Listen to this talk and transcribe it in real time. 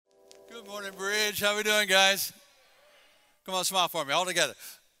Good morning, Bridge. How we doing, guys? Come on, smile for me, all together.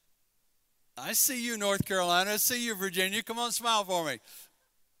 I see you, North Carolina. I see you, Virginia. Come on, smile for me.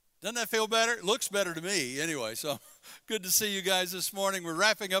 Doesn't that feel better? It looks better to me anyway, so good to see you guys this morning. We're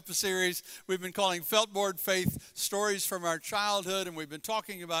wrapping up a series we've been calling Feltboard Faith, Stories from Our Childhood, and we've been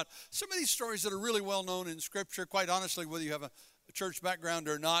talking about some of these stories that are really well known in Scripture, quite honestly, whether you have a church background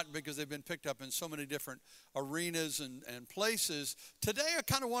or not, because they've been picked up in so many different arenas and places. Today I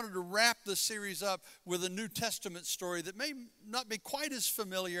kind of wanted to wrap the series up with a New Testament story that may not be quite as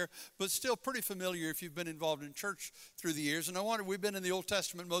familiar, but still pretty familiar if you've been involved in church through the years. And we've been in the Old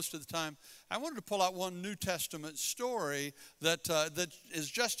Testament most of the time. I wanted to pull out one New Testament story that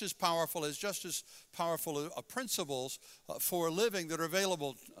is just as powerful, principles for a living that are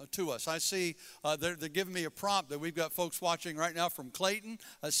available to us. I see they're giving me a prompt that we've got folks watching right now from Clayton.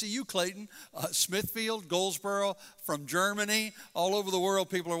 I see you, Clayton, Smithfield, Goldsboro, from Germany, all over the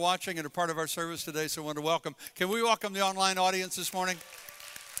world. People are watching and are part of our service today, so I want to welcome. Can we welcome the online audience this morning?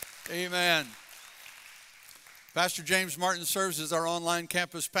 Amen. Pastor James Martin serves as our online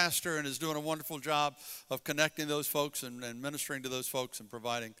campus pastor and is doing a wonderful job of connecting those folks and ministering to those folks and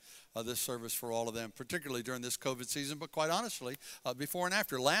providing this service for all of them, particularly during this COVID season, but quite honestly, before and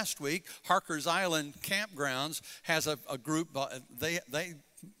after. Last week, Harker's Island Campgrounds has a group, they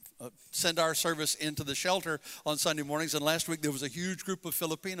send our service into the shelter on Sunday mornings. And last week there was a huge group of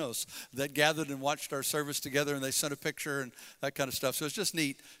Filipinos that gathered and watched our service together, and they sent a picture and that kind of stuff. So it's just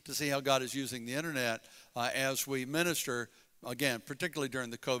neat to see how God is using the internet as we minister, again, particularly during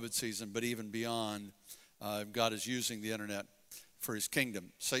the COVID season, but even beyond. God is using the internet for his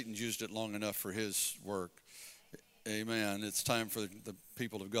kingdom. Satan's used it long enough for his work. Amen. It's time for the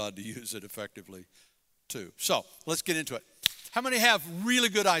people of God to use it effectively too. So let's get into it. How many have really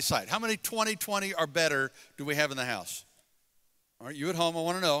good eyesight? How many 20/20 or better do we have in the house? All right, you at home, I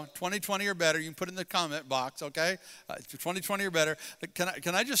want to know. 20/20 or better, you can put it in the comment box, okay? 20/20 or better.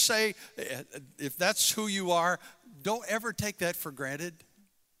 Can I just say, if that's who you are, don't ever take that for granted.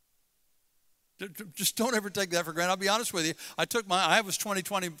 Just don't ever take that for granted. I'll be honest with you. I was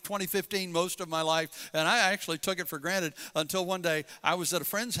 2015 most of my life, and I actually took it for granted until one day I was at a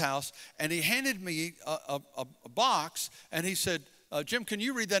friend's house, and he handed me a box, and he said, Jim, can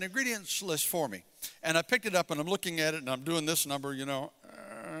you read that ingredients list for me? And I picked it up, and I'm looking at it, and I'm doing this number,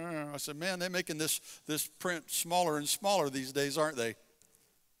 I said, man, they're making this print smaller and smaller these days, aren't they?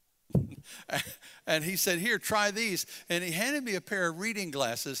 And he said, here, try these. And he handed me a pair of reading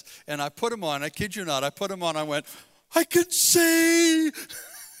glasses, and I put them on. I kid you not, I put them on. I went, I can see.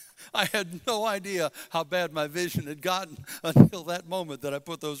 I had no idea how bad my vision had gotten until that moment that I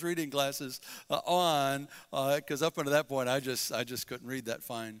put those reading glasses on, because up until that point, I just couldn't read that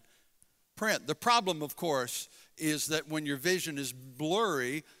fine print. The problem, of course, is that when your vision is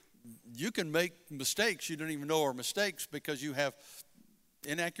blurry, you can make mistakes you don't even know are mistakes because you have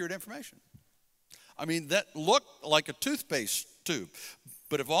inaccurate information. I mean, that looked like a toothpaste tube.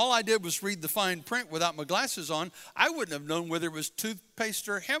 But if all I did was read the fine print without my glasses on, I wouldn't have known whether it was toothpaste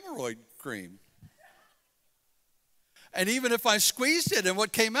or hemorrhoid cream. And even if I squeezed it and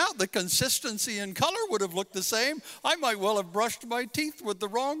what came out, the consistency and color would have looked the same. I might well have brushed my teeth with the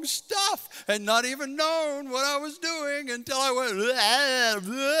wrong stuff and not even known what I was doing until I went,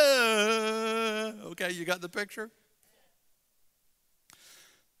 okay, you got the picture?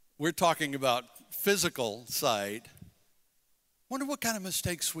 We're talking about physical sight. Wonder what kind of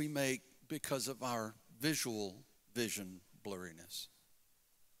mistakes we make because of our visual vision blurriness.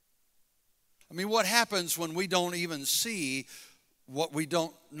 I mean, what happens when we don't even see what we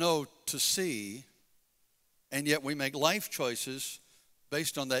don't know to see, and yet we make life choices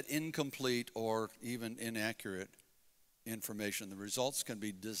based on that incomplete or even inaccurate information? The results can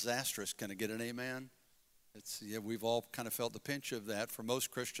be disastrous. Can I get an amen? We've all kind of felt the pinch of that. For most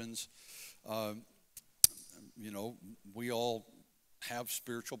Christians, we all have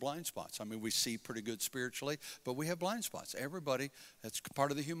spiritual blind spots. I mean, we see pretty good spiritually, but we have blind spots. Everybody, that's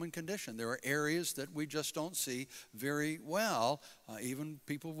part of the human condition. There are areas that we just don't see very well. Even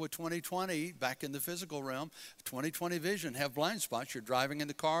people with 20/20 back in the physical realm, 20/20 vision have blind spots. You're driving in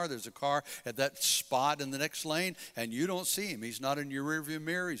the car, there's a car at that spot in the next lane, and you don't see him. He's not in your rearview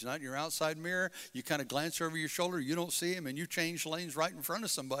mirror, he's not in your outside mirror. You kind of glance over your shoulder, you don't see him, and you change lanes right in front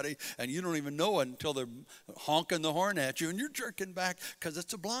of somebody, and you don't even know it until they're honking the horn at you, and you're jerking back because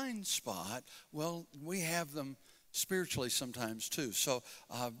it's a blind spot. Well, we have them spiritually sometimes too. So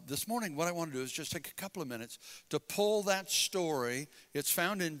this morning what I want to do is just take a couple of minutes to pull that story. It's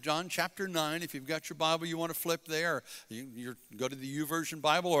found in John chapter 9. If you've got your Bible, you want to flip there. You go to the YouVersion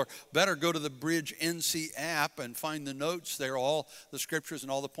Bible, or better go to the Bridge NC app and find the notes there. All the scriptures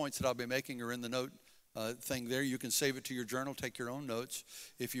and all the points that I'll be making are in the note thing there. You can save it to your journal, take your own notes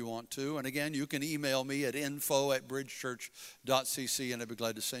if you want to. And again, you can email me at info@bridgechurch.cc, and I'd be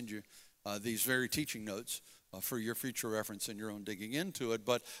glad to send you these very teaching notes for your future reference and your own digging into it.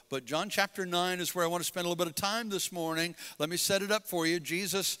 But John chapter 9 is where I want to spend a little bit of time this morning. Let me set it up for you.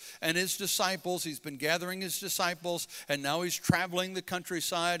 Jesus and his disciples, he's been gathering his disciples, and now he's traveling the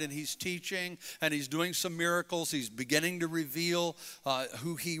countryside, and he's teaching, and he's doing some miracles. He's beginning to reveal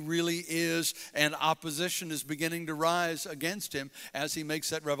who he really is, and opposition is beginning to rise against him as he makes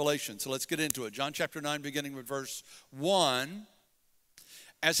that revelation. So let's get into it. John chapter 9, beginning with verse 1.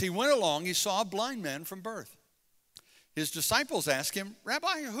 As he went along, he saw a blind man from birth. His disciples asked him,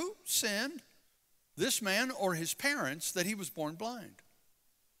 "Rabbi, who sinned, this man or his parents, that he was born blind?"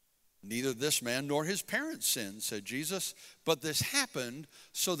 "Neither this man nor his parents sinned," said Jesus, "but this happened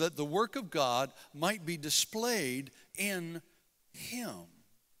so that the work of God might be displayed in him."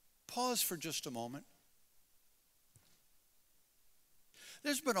 Pause for just a moment.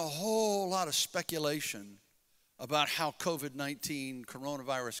 There's been a whole lot of speculation about how COVID-19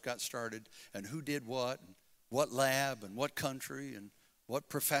 coronavirus got started, and who did what lab, and what country, and what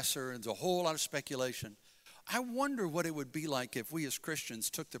professor, and there's a whole lot of speculation. I wonder what it would be like if we as Christians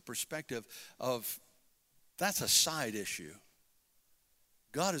took the perspective of, that's a side issue.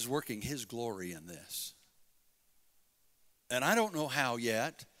 God is working his glory in this. And I don't know how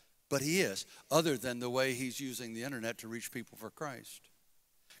yet, but he is, other than the way he's using the internet to reach people for Christ.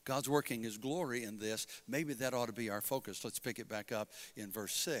 God's working his glory in this. Maybe that ought to be our focus. Let's pick it back up in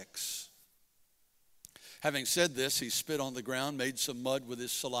verse 6. Having said this, he spit on the ground, made some mud with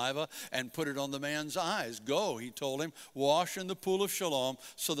his saliva, and put it on the man's eyes. "Go," he told him, "wash in the pool of Siloam."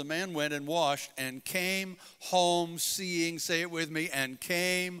 So the man went and washed and came home seeing. Say it with me. And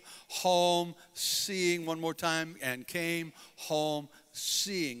came home seeing. One more time. And came home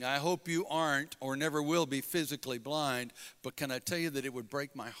seeing. I hope you aren't or never will be physically blind, but can I tell you that it would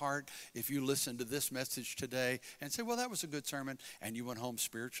break my heart if you listened to this message today and say, "Well, that was a good sermon," and you went home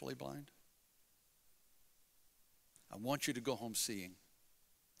spiritually blind? I want you to go home seeing.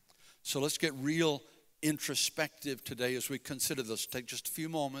 So let's get real introspective today as we consider this. Take just a few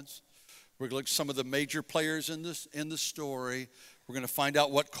moments. We're going to look at some of the major players in the story. We're going to find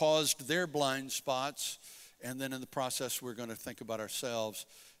out what caused their blind spots. And then in the process, we're going to think about ourselves.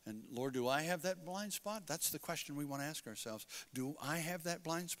 And Lord, do I have that blind spot? That's the question we want to ask ourselves. Do I have that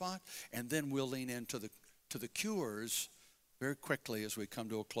blind spot? And then we'll lean into the cures very quickly as we come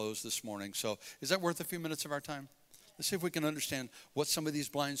to a close this morning. So is that worth a few minutes of our time? Let's see if we can understand what some of these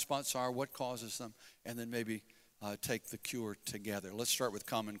blind spots are, what causes them, and then maybe take the cure together. Let's start with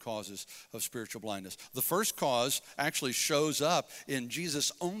common causes of spiritual blindness. The first cause actually shows up in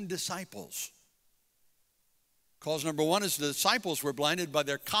Jesus' own disciples. Cause number one is the disciples were blinded by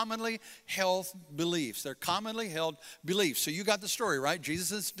their commonly held beliefs. Their commonly held beliefs. So you got the story, right?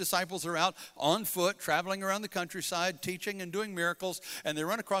 Jesus' disciples are out on foot, traveling around the countryside, teaching and doing miracles, and they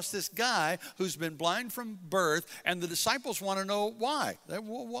run across this guy who's been blind from birth, and the disciples want to know why.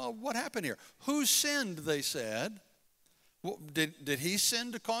 What happened here? Who sinned, they said. Did he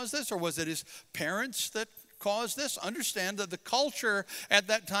sin to cause this, or was it his parents that caused this? Understand that the culture at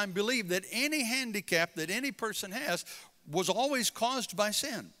that time believed that any handicap that any person has was always caused by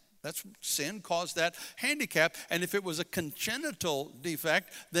sin. That's sin caused that handicap. And if it was a congenital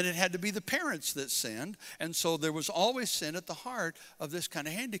defect, then it had to be the parents that sinned. And so there was always sin at the heart of this kind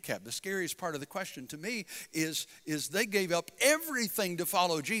of handicap. The scariest part of the question to me is they gave up everything to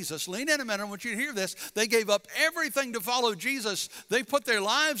follow Jesus. Lean in a minute, I want you to hear this. They gave up everything to follow Jesus. They put their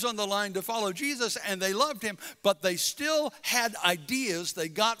lives on the line to follow Jesus, and they loved him, but they still had ideas they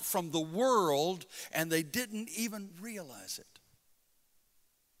got from the world, and they didn't even realize it.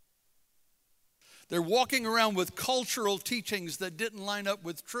 They're walking around with cultural teachings that didn't line up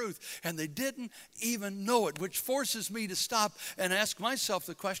with truth, and they didn't even know it, which forces me to stop and ask myself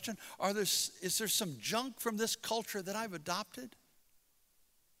the question, is there some junk from this culture that I've adopted?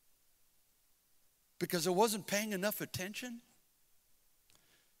 Because I wasn't paying enough attention?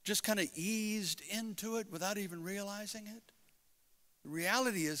 Just kind of eased into it without even realizing it? The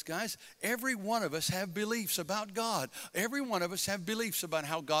reality is, guys, every one of us have beliefs about God. Every one of us have beliefs about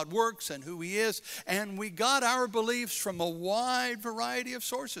how God works and who He is. And we got our beliefs from a wide variety of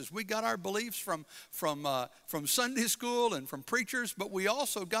sources. We got our beliefs from Sunday school and from preachers, but we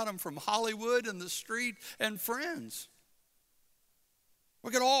also got them from Hollywood and the street and friends.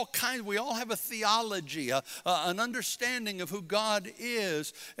 We got all kinds. We all have a theology, an understanding of who God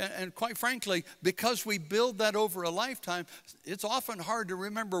is. And quite frankly, because we build that over a lifetime, it's often hard to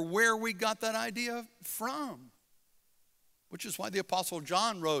remember where we got that idea from. Which is why the Apostle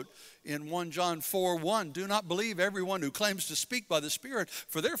John wrote in 1 John 4:1, "Do not believe everyone who claims to speak by the Spirit,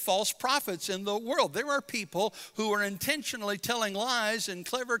 for they're false prophets in the world." There are people who are intentionally telling lies in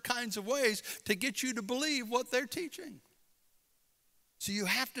clever kinds of ways to get you to believe what they're teaching. So you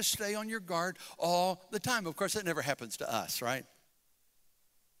have to stay on your guard all the time. Of course, that never happens to us, right?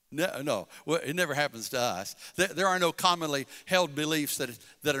 No, well, it never happens to us. There are no commonly held beliefs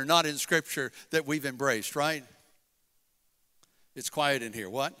that are not in Scripture that we've embraced, right? It's quiet in here.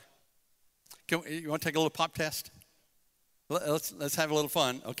 What? You want to take a little pop test? Let's have a little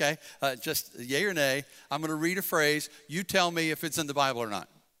fun, okay? Just yay or nay. I'm going to read a phrase. You tell me if it's in the Bible or not,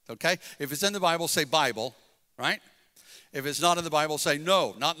 okay? If it's in the Bible, say Bible, right? If it's not in the Bible, say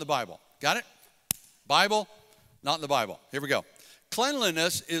no, not in the Bible. Got it? Bible, not in the Bible. Here we go.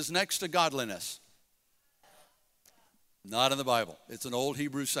 Cleanliness is next to godliness. Not in the Bible. It's an old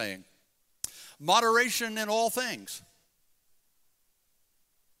Hebrew saying. Moderation in all things.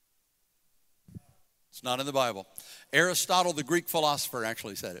 It's not in the Bible. Aristotle, the Greek philosopher,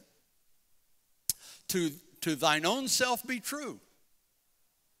 actually said it. To thine own self be true.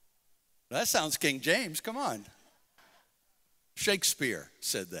 That sounds King James. Come on. Shakespeare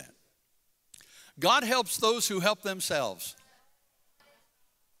said that. God helps those who help themselves.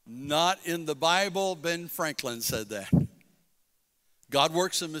 Not in the Bible. Ben Franklin said that. God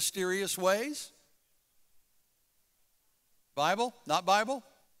works in mysterious ways. Bible? Not Bible?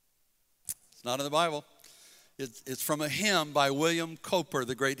 It's not in the Bible. It's from a hymn by William Cowper,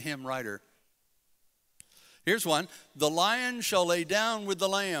 the great hymn writer. Here's one. The lion shall lay down with the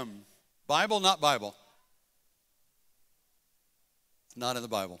lamb. Bible? Not Bible. Not in the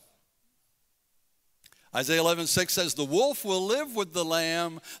Bible. Isaiah 11:6 says, the wolf will live with the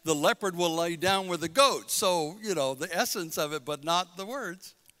lamb, the leopard will lay down with the goat. So, the essence of it, but not the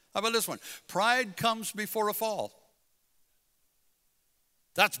words. How about this one? Pride comes before a fall.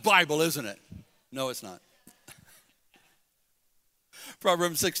 That's Bible, isn't it? No, it's not.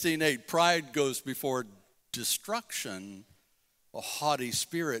 Proverbs 16:8, pride goes before destruction, a haughty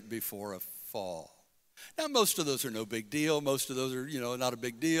spirit before a fall. Now, most of those are no big deal. Most of those are, not a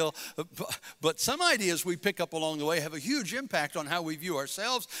big deal. But some ideas we pick up along the way have a huge impact on how we view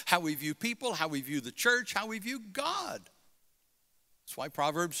ourselves, how we view people, how we view the church, how we view God. That's why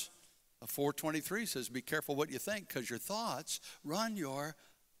Proverbs 4:23 says, be careful what you think, because your thoughts run your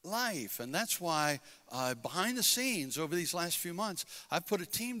life. And that's why behind the scenes over these last few months, I've put a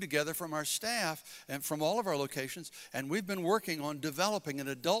team together from our staff and from all of our locations, and we've been working on developing an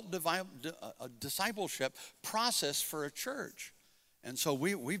adult discipleship process for a church. And so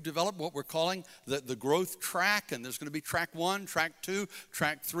we've developed what we're calling the growth track, and there's going to be track 1, track 2,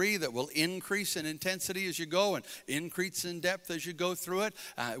 track 3 that will increase in intensity as you go and increase in depth as you go through it.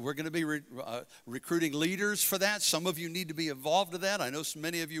 We're going to be recruiting leaders for that. Some of you need to be involved in that. I know so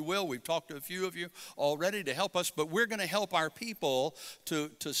many of you will. We've talked to a few of you already to help us, but we're going to help our people to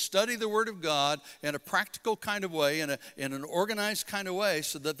study the Word of God in a practical kind of way, in an organized kind of way,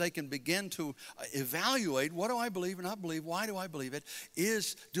 so that they can begin to evaluate, what do I believe or not believe? Why do I believe it?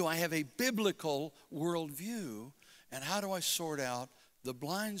 Do I have a biblical worldview? And how do I sort out the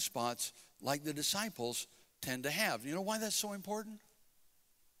blind spots like the disciples tend to have? You know why that's so important?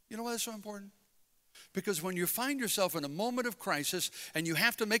 You know why that's so important? Because when you find yourself in a moment of crisis and you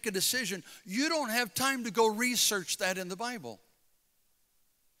have to make a decision, you don't have time to go research that in the Bible.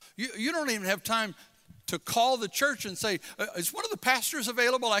 You don't even have time to call the church and say, is one of the pastors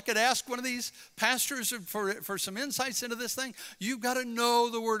available? I could ask one of these pastors for some insights into this thing. You've got to know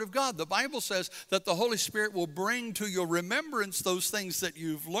the Word of God. The Bible says that the Holy Spirit will bring to your remembrance those things that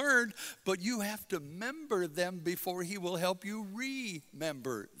you've learned, but you have to remember them before He will help you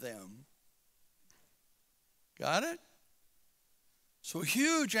remember them. Got it? So a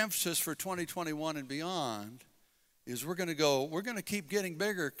huge emphasis for 2021 and beyond is we're going to keep getting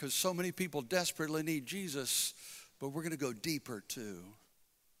bigger because so many people desperately need Jesus, but we're going to go deeper too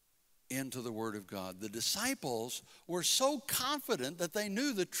into the Word of God. The disciples were so confident that they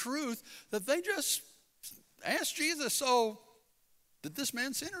knew the truth that they just asked Jesus, so did this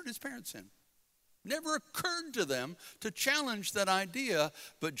man sin or did his parents sin? Never occurred to them to challenge that idea.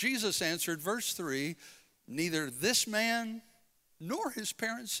 But Jesus answered, verse 3, neither this man nor his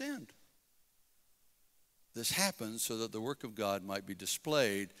parents sinned. This happened so that the work of God might be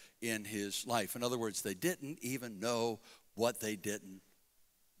displayed in his life. In other words, they didn't even know what they didn't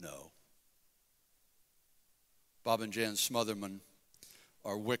know. Bob and Jan Smotherman,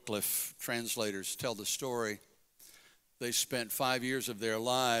 our Wycliffe translators, tell the story. They spent 5 years of their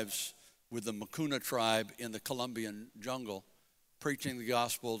lives with the Makuna tribe in the Colombian jungle, preaching the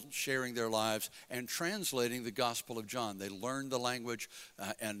gospel, sharing their lives, and translating the Gospel of John. They learned the language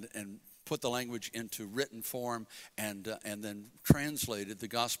and put the language into written form and then translated the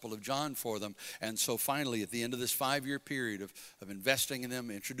Gospel of John for them. And so finally, at the end of this 5-year period of investing in them,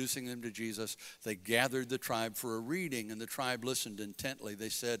 introducing them to Jesus, they gathered the tribe for a reading, and the tribe listened intently. They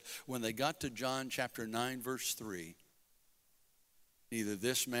said, when they got to John chapter 9, verse 3, neither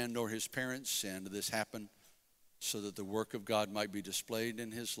this man nor his parents sinned. This happened so that the work of God might be displayed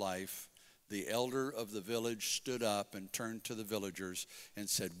in his life. The elder of the village stood up and turned to the villagers and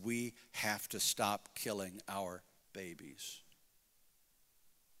said, we have to stop killing our babies.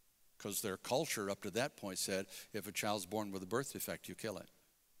 Because their culture up to that point said, if a child's born with a birth defect, you kill it.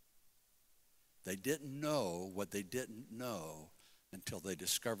 They didn't know what they didn't know until they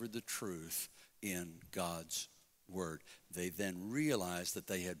discovered the truth in God's word. They then realized that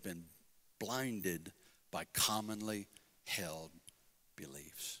they had been blinded by commonly held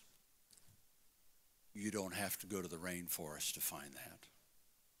beliefs. You don't have to go to the rainforest to find that.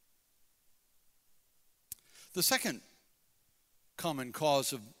 The second common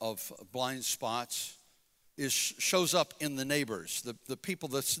cause of blind spots shows up in the neighbors, the people,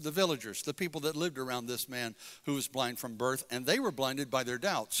 the villagers, the people that lived around this man who was blind from birth, and they were blinded by their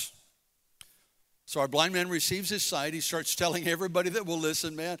doubts. So our blind man receives his sight. He starts telling everybody that will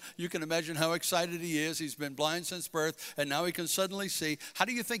listen, man, you can imagine how excited he is. He's been blind since birth, and now he can suddenly see. How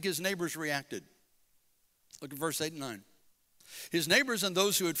do you think his neighbors reacted? Look at verse 8 and 9. His neighbors and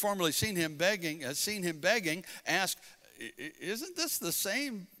those who had formerly seen him begging, asked, isn't this the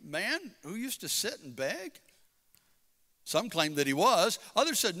same man who used to sit and beg? Some claimed that he was.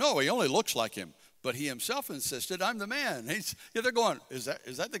 Others said, no, he only looks like him. But he himself insisted, I'm the man. They're going, is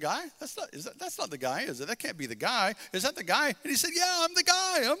that the guy? That's not the guy, is it? That can't be the guy. Is that the guy? And he said, yeah, I'm the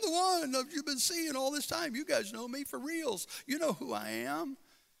guy. I'm the one that you've been seeing all this time. You guys know me for reals. You know who I am.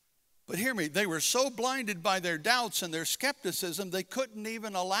 But hear me, they were so blinded by their doubts and their skepticism, they couldn't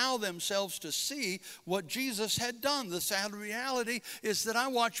even allow themselves to see what Jesus had done. The sad reality is that I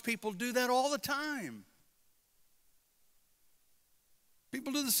watch people do that all the time.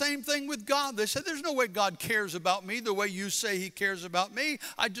 People do the same thing with God. They say, there's no way God cares about me the way you say he cares about me.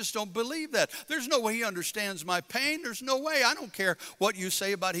 I just don't believe that. There's no way he understands my pain. There's no way. I don't care what you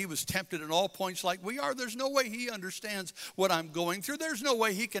say about he was tempted at all points like we are. There's no way he understands what I'm going through. There's no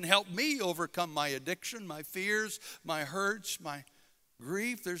way he can help me overcome my addiction, my fears, my hurts, my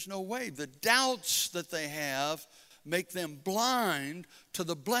grief. There's no way. The doubts that they have make them blind to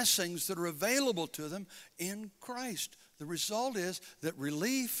the blessings that are available to them in Christ. The result is that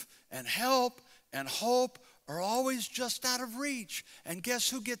relief and help and hope are always just out of reach. And guess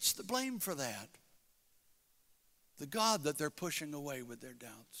who gets the blame for that? The God that they're pushing away with their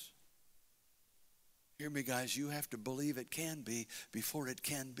doubts. Hear me, guys, you have to believe it can be before it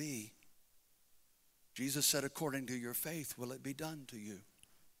can be. Jesus said, according to your faith, will it be done to you?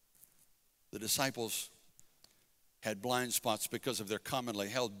 The disciples had blind spots because of their commonly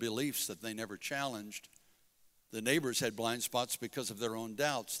held beliefs that they never challenged. The neighbors had blind spots because of their own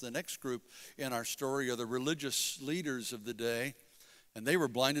doubts. The next group in our story are the religious leaders of the day, and they were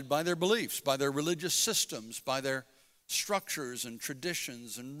blinded by their beliefs, by their religious systems, by their structures and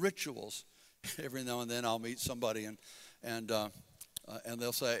traditions and rituals. Every now and then I'll meet somebody and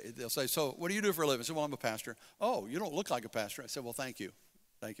they'll say, so what do you do for a living? I said, well, I'm a pastor. Oh, you don't look like a pastor. I said, well, thank you.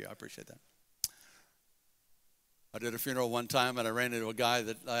 Thank you. I appreciate that. I did a funeral one time, and I ran into a guy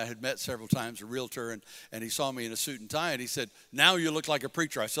that I had met several times, a realtor, and he saw me in a suit and tie, and he said, now you look like a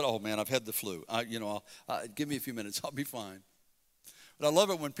preacher. I said, oh, man, I've had the flu. Give me a few minutes. I'll be fine. But I love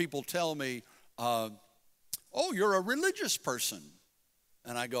it when people tell me, oh, you're a religious person.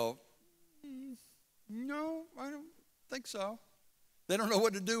 And I go, no, I don't think so. They don't know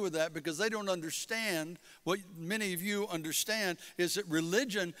what to do with that because they don't understand what many of you understand is that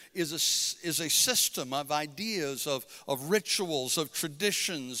religion is a system of ideas, of rituals, of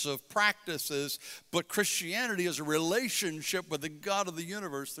traditions, of practices. But Christianity is a relationship with the God of the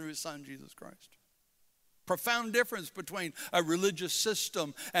universe through his son, Jesus Christ. profound difference between a religious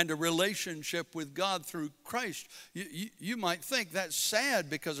system and a relationship with God through Christ. You might think that's sad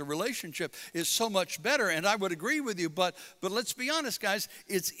because a relationship is so much better, and I would agree with you, but let's be honest, guys,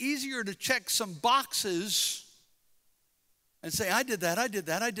 it's easier to check some boxes and say, I did that, I did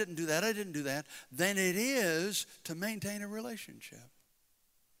that, I didn't do that, I didn't do that, than it is to maintain a relationship.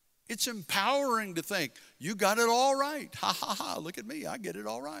 It's empowering to think, you got it all right. Ha, ha, ha, look at me, I get it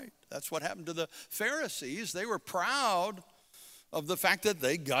all right. That's what happened to the Pharisees. They were proud of the fact that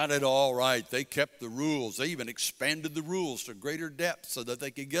they got it all right. They kept the rules. They even expanded the rules to greater depth so that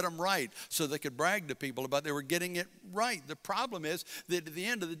they could get them right, so they could brag to people about they were getting it right. The problem is that at the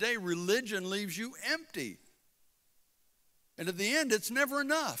end of the day, religion leaves you empty. And at the end, it's never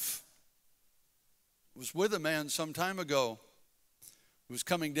enough. I was with a man some time ago who was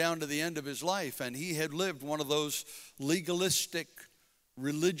coming down to the end of his life, and he had lived one of those legalistic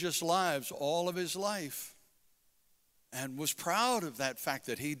religious lives all of his life, and was proud of that fact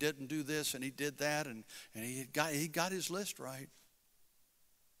that he didn't do this and he did that, and he got his list right.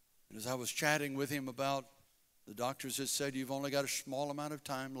 And as I was chatting with him about, the doctors had said, you've only got a small amount of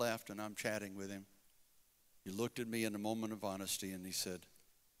time left, and I'm chatting with him. He looked at me in a moment of honesty and he said,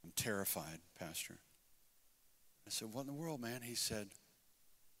 I'm terrified, Pastor. I said, what in the world, man? He said,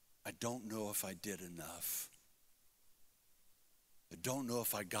 I don't know if I did enough. I don't know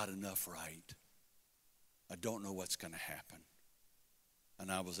if I got enough right. I don't know what's going to happen.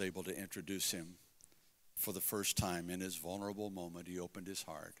 And I was able to introduce him for the first time in his vulnerable moment. He opened his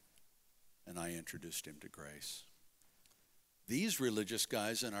heart, and I introduced him to grace. These religious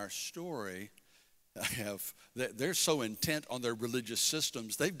guys in our story they're so intent on their religious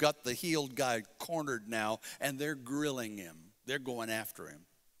systems, they've got the healed guy cornered now, and they're grilling him. They're going after him.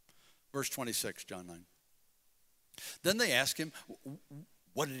 Verse 26, John 9. Then they ask him,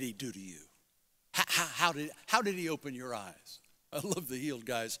 what did he do to you? How did he open your eyes? I love the healed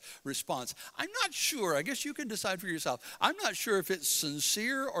guy's response. I'm not sure. I guess you can decide for yourself. I'm not sure if it's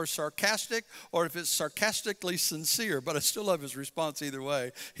sincere or sarcastic, or if it's sarcastically sincere, but I still love his response either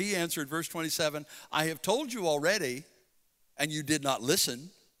way. He answered, verse 27, I have told you already, and you did not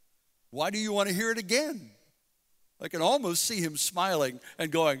listen. Why do you want to hear it again? I can almost see him smiling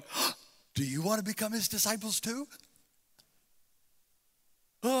and going, do you want to become his disciples too?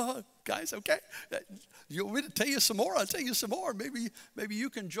 Guys, okay. You want me to tell you some more? I'll tell you some more. Maybe you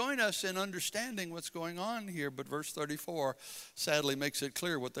can join us in understanding what's going on here. But verse 34 sadly makes it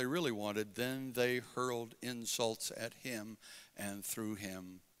clear what they really wanted. Then they hurled insults at him and threw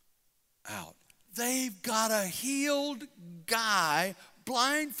him out. They've got a healed guy,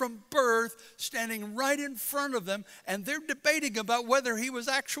 blind from birth, standing right in front of them, and they're debating about whether he was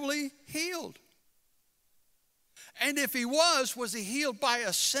actually healed. And if he was he healed by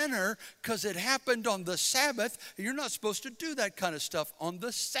a sinner because it happened on the Sabbath? You're not supposed to do that kind of stuff on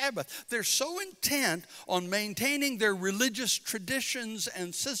the Sabbath. They're so intent on maintaining their religious traditions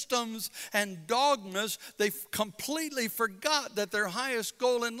and systems and dogmas, they completely forgot that their highest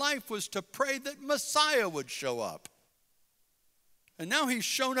goal in life was to pray that Messiah would show up. And now he's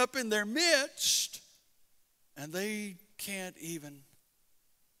shown up in their midst, and they can't even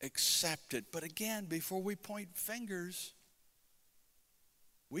accept it. But again, before we point fingers,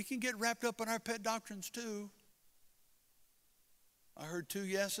 we can get wrapped up in our pet doctrines too. I heard 2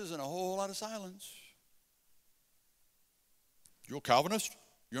 yeses and a whole lot of silence. You're a Calvinist?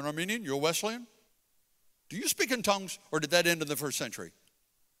 You're an Arminian? You're a Wesleyan? Do you speak in tongues, or did that end in the first century?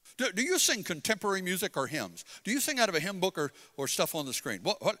 Do you sing contemporary music or hymns? Do you sing out of a hymn book or stuff on the screen?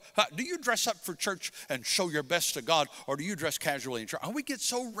 Do you dress up for church and show your best to God, or do you dress casually in church? We get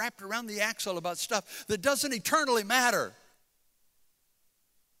so wrapped around the axle about stuff that doesn't eternally matter.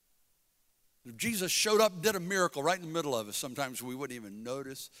 If Jesus showed up and did a miracle right in the middle of us, sometimes we wouldn't even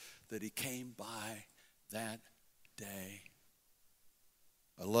notice that he came by that day.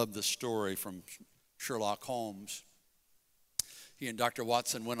 I love the story from Sherlock Holmes. He and Dr.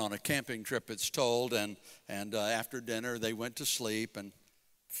 Watson went on a camping trip, it's told, and after dinner they went to sleep, and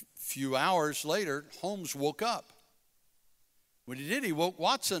a few hours later, Holmes woke up. When he did, he woke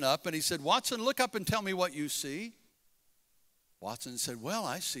Watson up, and he said, Watson, look up and tell me what you see. Watson said, well,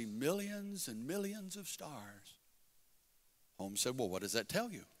 I see millions and millions of stars. Holmes said, well, what does that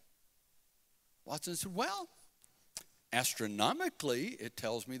tell you? Watson said, well, astronomically, it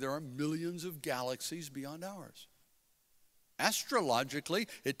tells me there are millions of galaxies beyond ours. Astrologically,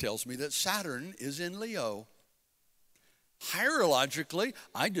 it tells me that Saturn is in Leo. Hierologically,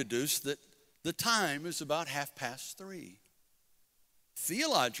 I deduce that the time is about 3:30.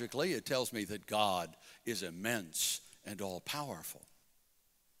 Theologically, it tells me that God is immense and all-powerful.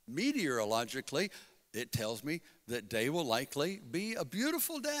 Meteorologically, it tells me that day will likely be a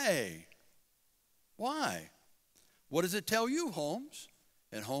beautiful day. Why? What does it tell you, Holmes?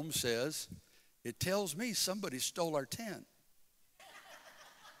 And Holmes says, it tells me somebody stole our tent.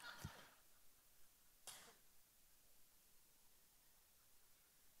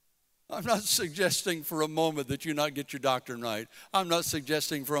 I'm not suggesting for a moment that you not get your doctrine right. I'm not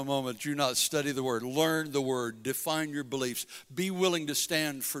suggesting for a moment that you not study the Word, learn the Word, define your beliefs, be willing to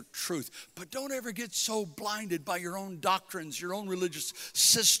stand for truth. But don't ever get so blinded by your own doctrines, your own religious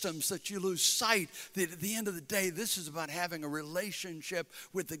systems that you lose sight that at the end of the day, this is about having a relationship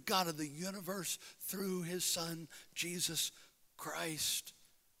with the God of the universe through His Son, Jesus Christ.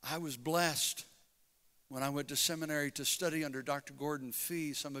 I was blessed when I went to seminary to study under Dr. Gordon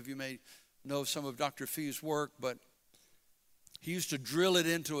Fee. Some of you may know some of Dr. Fee's work, but he used to drill it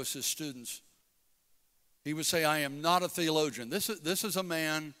into us as students. He would say, I am not a theologian. This is a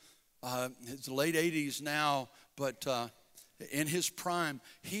man, his late 80s now, but in his prime,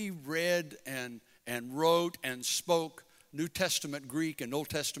 he read and wrote and spoke New Testament Greek and Old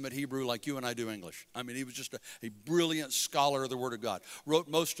Testament Hebrew like you and I do English. I mean, he was just a brilliant scholar of the Word of God. Wrote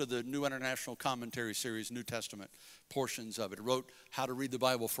most of the New International Commentary series, New Testament portions of it. Wrote How to Read the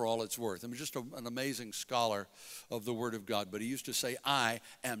Bible for All It's Worth. I mean, just an amazing scholar of the Word of God. But he used to say, I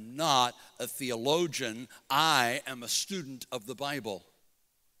am not a theologian. I am a student of the Bible.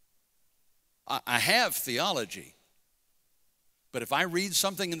 I have theology. But if I read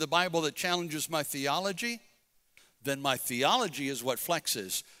something in the Bible that challenges my theology, then my theology is what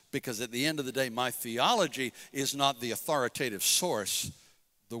flexes, because at the end of the day, my theology is not the authoritative source.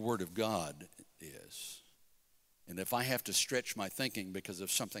 The Word of God is. And if I have to stretch my thinking because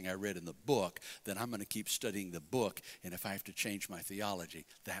of something I read in the book, then I'm going to keep studying the book. And if I have to change my theology,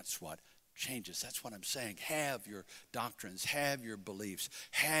 that's what changes. That's what I'm saying. Have your doctrines, have your beliefs,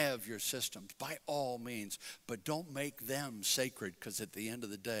 have your systems, by all means. But don't make them sacred, because at the end of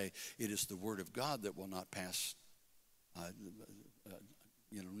the day, it is the Word of God that will not pass.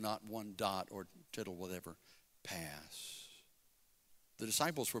 Not one dot or tittle will ever pass. The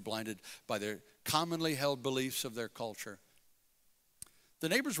disciples were blinded by their commonly held beliefs of their culture. The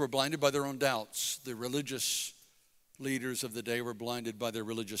neighbors were blinded by their own doubts. The religious leaders of the day were blinded by their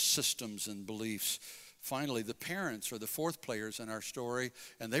religious systems and beliefs. Finally, the parents are the fourth players in our story,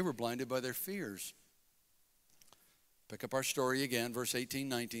 and they were blinded by their fears. Pick up our story again, verse 18,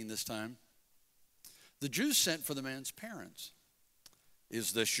 19 this time. The Jews sent for the man's parents.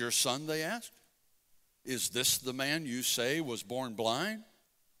 Is this your son, they asked? Is this the man you say was born blind?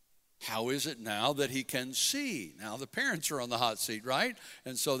 How is it now that he can see? Now the parents are on the hot seat, right?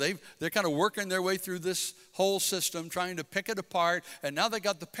 And so they're kind of working their way through this whole system, trying to pick it apart. And now they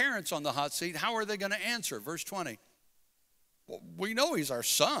got the parents on the hot seat. How are they going to answer? Verse 20. Well, we know he's our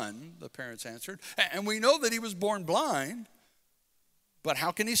son, the parents answered. And we know that he was born blind. But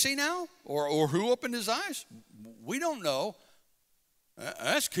how can he see now? Or who opened his eyes? We don't know.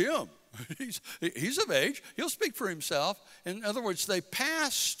 Ask him. He's of age. He'll speak for himself. In other words, they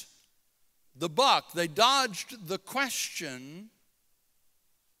passed the buck. They dodged the question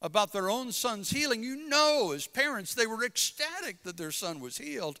about their own son's healing. You know, as parents, they were ecstatic that their son was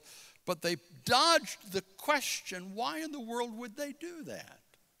healed. But they dodged the question, why in the world would they do that?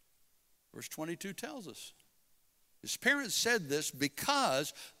 Verse 22 tells us. His parents said this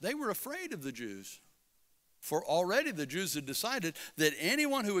because they were afraid of the Jews. For already the Jews had decided that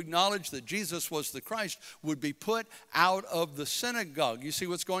anyone who acknowledged that Jesus was the Christ would be put out of the synagogue. You see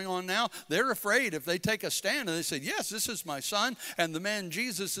what's going on now? They're afraid if they take a stand and they say, yes, this is my son, and the man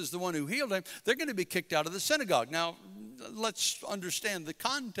Jesus is the one who healed him, they're going to be kicked out of the synagogue. Now, let's understand the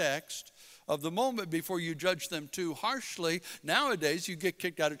context of the moment before you judge them too harshly. Nowadays, you get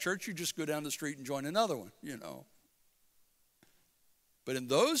kicked out of church, you just go down the street and join another one, But in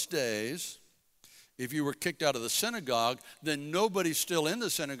those days, if you were kicked out of the synagogue, then nobody still in the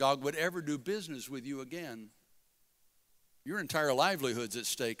synagogue would ever do business with you again. Your entire livelihood's at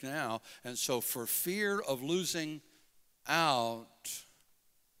stake now. And so for fear of losing out,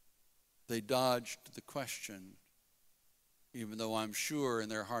 they dodged the question, even though I'm sure in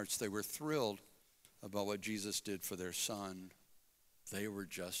their hearts they were thrilled about what Jesus did for their son. They were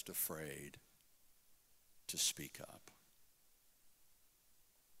just afraid to speak up.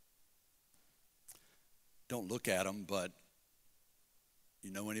 Don't look at them, but you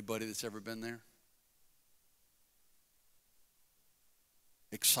know anybody that's ever been there?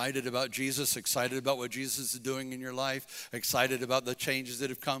 Excited about Jesus, excited about what Jesus is doing in your life, excited about the changes that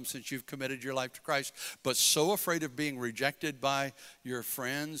have come since you've committed your life to Christ, but so afraid of being rejected by your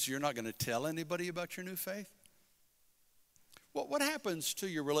friends, you're not going to tell anybody about your new faith? What happens to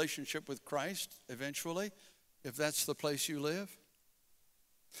your relationship with Christ eventually, if that's the place you live?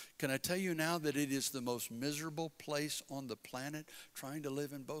 Can I tell you now that it is the most miserable place on the planet trying to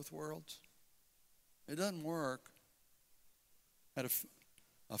live in both worlds? It doesn't work. I had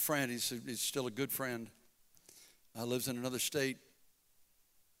a friend, he's still a good friend, lives in another state,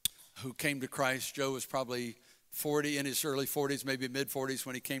 who came to Christ. Joe was probably 40, in his early 40s, maybe mid-40s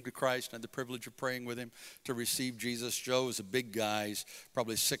when he came to Christ. I had the privilege of praying with him to receive Jesus. Joe is a big guy. He's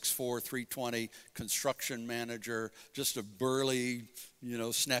probably 6'4", 320, construction manager, just a burly,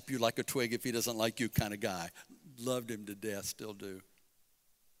 snap you like a twig if he doesn't like you kind of guy. Loved him to death, still do.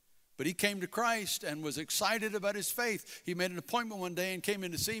 But he came to Christ and was excited about his faith. He made an appointment one day and came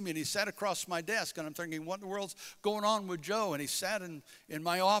in to see me, and he sat across my desk, and I'm thinking, what in the world's going on with Joe? And he sat in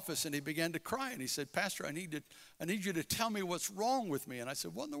my office, and he began to cry, and he said, Pastor, I need you to tell me what's wrong with me. And I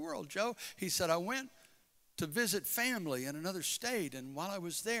said, what in the world, Joe? He said, I went to visit family in another state, and while I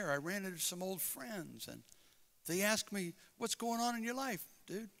was there, I ran into some old friends, and they asked me, what's going on in your life,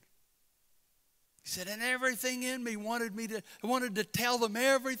 dude? He said, and everything in me wanted to tell them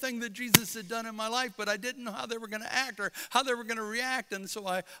everything that Jesus had done in my life, but I didn't know how they were going to act or how they were going to react. And so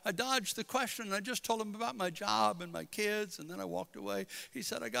I dodged the question, and I just told them about my job and my kids, and then I walked away. He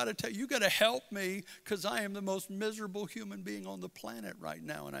said, I got to tell you, you got to help me because I am the most miserable human being on the planet right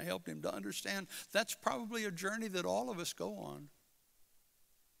now. And I helped him to understand that's probably a journey that all of us go on.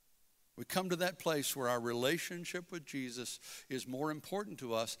 We come to that place where our relationship with Jesus is more important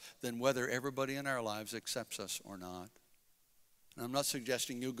to us than whether everybody in our lives accepts us or not. And I'm not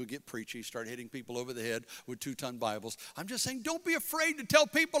suggesting you'll go get preachy, start hitting people over the head with 2-ton Bibles. I'm just saying don't be afraid to tell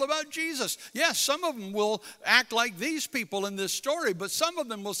people about Jesus. Yes, some of them will act like these people in this story, but some of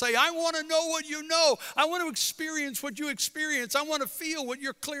them will say, I want to know what you know. I want to experience what you experience. I want to feel what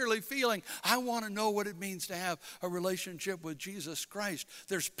you're clearly feeling. I want to know what it means to have a relationship with Jesus Christ.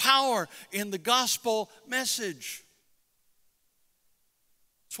 There's power in the gospel message.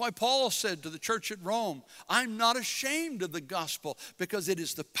 That's why Paul said to the church at Rome, I'm not ashamed of the gospel because it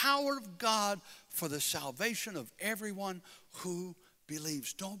is the power of God for the salvation of everyone who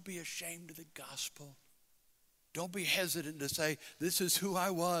believes. Don't be ashamed of the gospel. Don't be hesitant to say, this is who I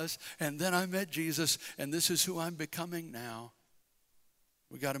was, and then I met Jesus, and this is who I'm becoming now.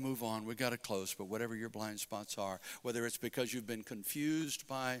 We got to move on. We got to close. But whatever your blind spots are, whether it's because you've been confused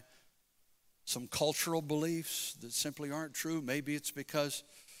by some cultural beliefs that simply aren't true, maybe it's because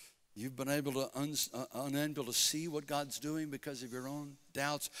you've been unable to see what God's doing because of your own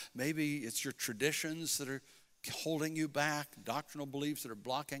doubts. Maybe it's your traditions that are holding you back, doctrinal beliefs that are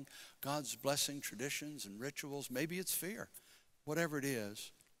blocking God's blessing, traditions and rituals. Maybe it's fear. Whatever it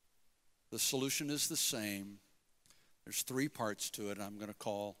is, the solution is the same. There's 3 parts to it. I'm going to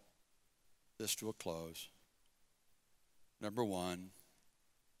call this to a close. Number 1,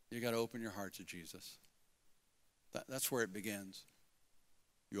 you got to open your heart to Jesus. That's where it begins.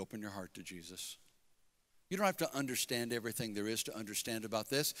 You open your heart to Jesus. You don't have to understand everything there is to understand about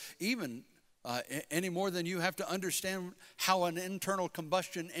this, even any more than you have to understand how an internal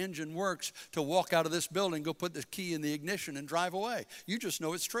combustion engine works to walk out of this building, go put the key in the ignition and drive away. You just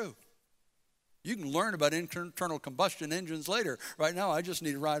know it's true. You can learn about internal combustion engines later. Right now, I just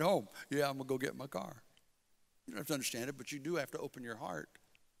need a ride home. Yeah, I'm going to go get my car. You don't have to understand it, but you do have to open your heart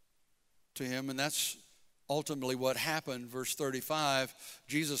to him, and that's ultimately what happened. Verse 35,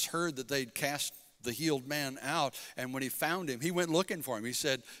 Jesus heard that they'd cast the healed man out, and when he found him, he went looking for him. He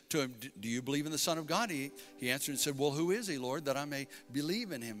said to him, do you believe in the Son of God? He answered and said, well, who is he, Lord, that I may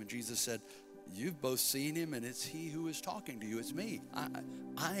believe in him? And Jesus said, you've both seen him, and it's he who is talking to you. It's me.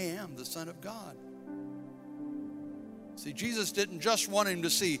 I am the Son of God. See, Jesus didn't just want him to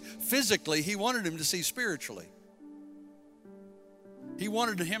see physically, he wanted him to see spiritually. He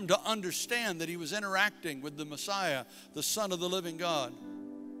wanted him to understand that he was interacting with the Messiah, the Son of the living God.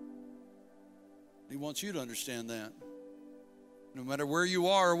 He wants you to understand that. No matter where you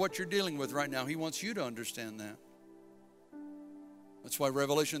are or what you're dealing with right now, he wants you to understand that. That's why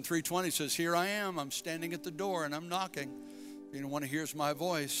Revelation 3:20 says, here I am, I'm standing at the door and I'm knocking. If anyone hears my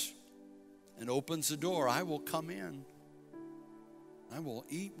voice and opens the door, I will come in. I will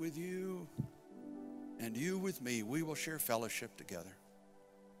eat with you and you with me. We will share fellowship together.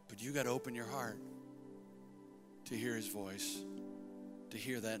 But you got to open your heart to hear his voice, to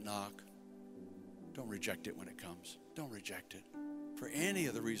hear that knock. Don't reject it when it comes. Don't reject it. For any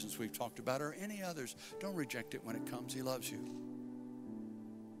of the reasons we've talked about or any others, don't reject it when it comes. He loves you.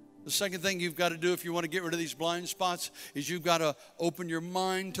 The second thing you've got to do if you want to get rid of these blind spots is you've got to open your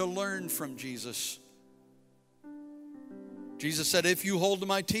mind to learn from Jesus. Jesus said, if you hold to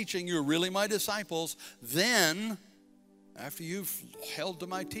my teaching, you're really my disciples, then After you've held to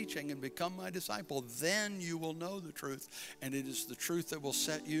my teaching and become my disciple, then you will know the truth, and it is the truth that will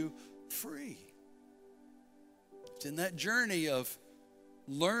set you free. It's in that journey of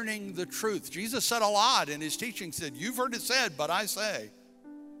learning the truth. Jesus said a lot in his teaching. He said, you've heard it said, but I say.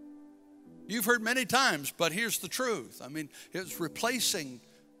 You've heard many times, but here's the truth. I mean, it's replacing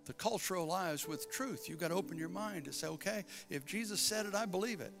the cultural lies with truth. You've got to open your mind to say, okay, if Jesus said it, I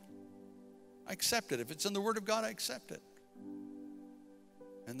believe it. I accept it. If it's in the Word of God, I accept it.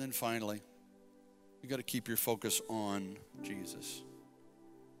 And then finally, you got to keep your focus on Jesus.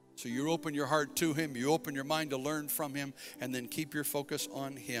 So you open your heart to him, you open your mind to learn from him, and then keep your focus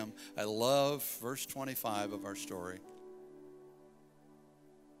on him. I love verse 25 of our story.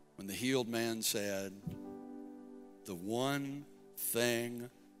 When the healed man said, the one thing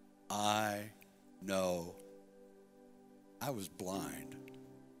I know, I was blind,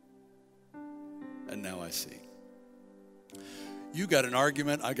 and now I see. You got an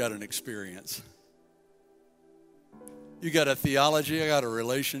argument, I got an experience. You got a theology, I got a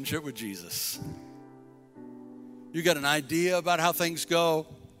relationship with Jesus. You got an idea about how things go,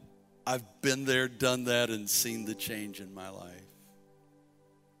 I've been there, done that, and seen the change in my life.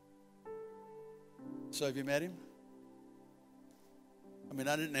 So have you met him? I mean,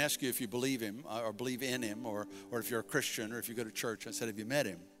 I didn't ask you if you believe him or believe in him or if you're a Christian or if you go to church. I said, have you met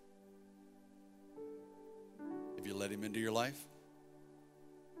him? Have you let him into your life?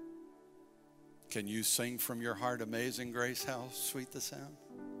 Can you sing from your heart, Amazing Grace, how sweet the sound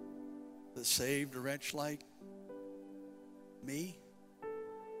that saved a wretch like me?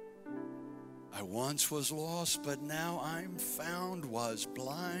 I once was lost, but now I'm found, was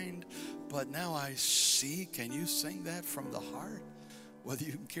blind, but now I see. Can you sing that from the heart? Whether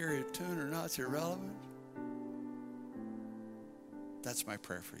you can carry a tune or not, it's irrelevant. That's my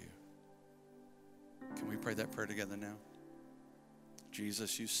prayer for you. Can we pray that prayer together now?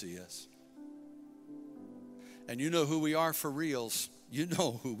 Jesus, you see us. And you know who we are for reals. You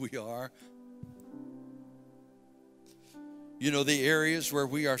know who we are. You know the areas where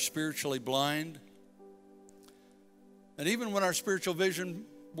we are spiritually blind. And even when our spiritual vision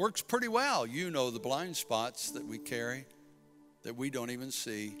works pretty well, you know the blind spots that we carry that we don't even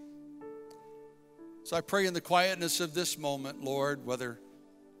see. So I pray in the quietness of this moment, Lord, whether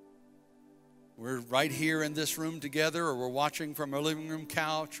we're right here in this room together or we're watching from our living room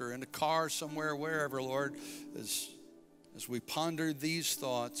couch or in a car somewhere, wherever, Lord, as we ponder these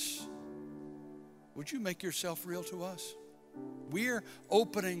thoughts, would you make yourself real to us? We're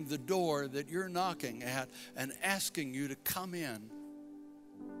opening the door that you're knocking at and asking you to come in.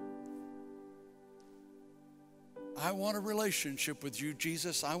 I want a relationship with you,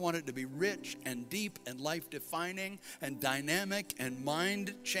 Jesus. I want it to be rich and deep and life-defining and dynamic and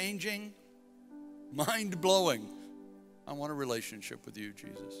mind-changing, mind-blowing. I want a relationship with you,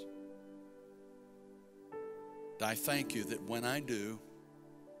 Jesus. And I thank you that when I do,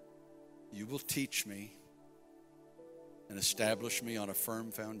 you will teach me and establish me on a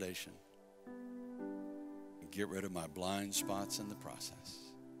firm foundation and get rid of my blind spots in the process.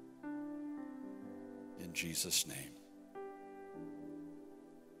 In Jesus' name.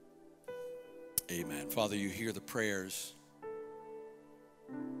 Amen. Father, you hear the prayers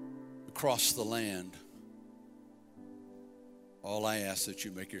across the land. All I ask that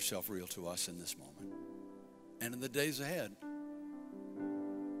you make yourself real to us in this moment and in the days ahead.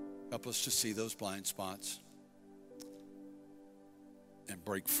 Help us to see those blind spots and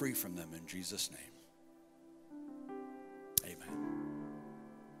break free from them in Jesus' name. Amen.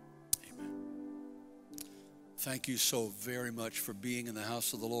 Thank you so very much for being in the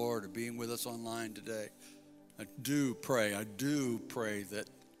house of the Lord or being with us online today. I do pray that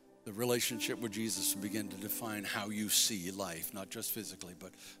the relationship with Jesus will begin to define how you see life, not just physically,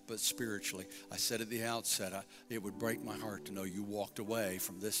 but spiritually. I said at the outset, it would break my heart to know you walked away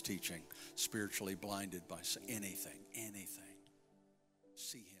from this teaching spiritually blinded by anything.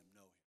 See him.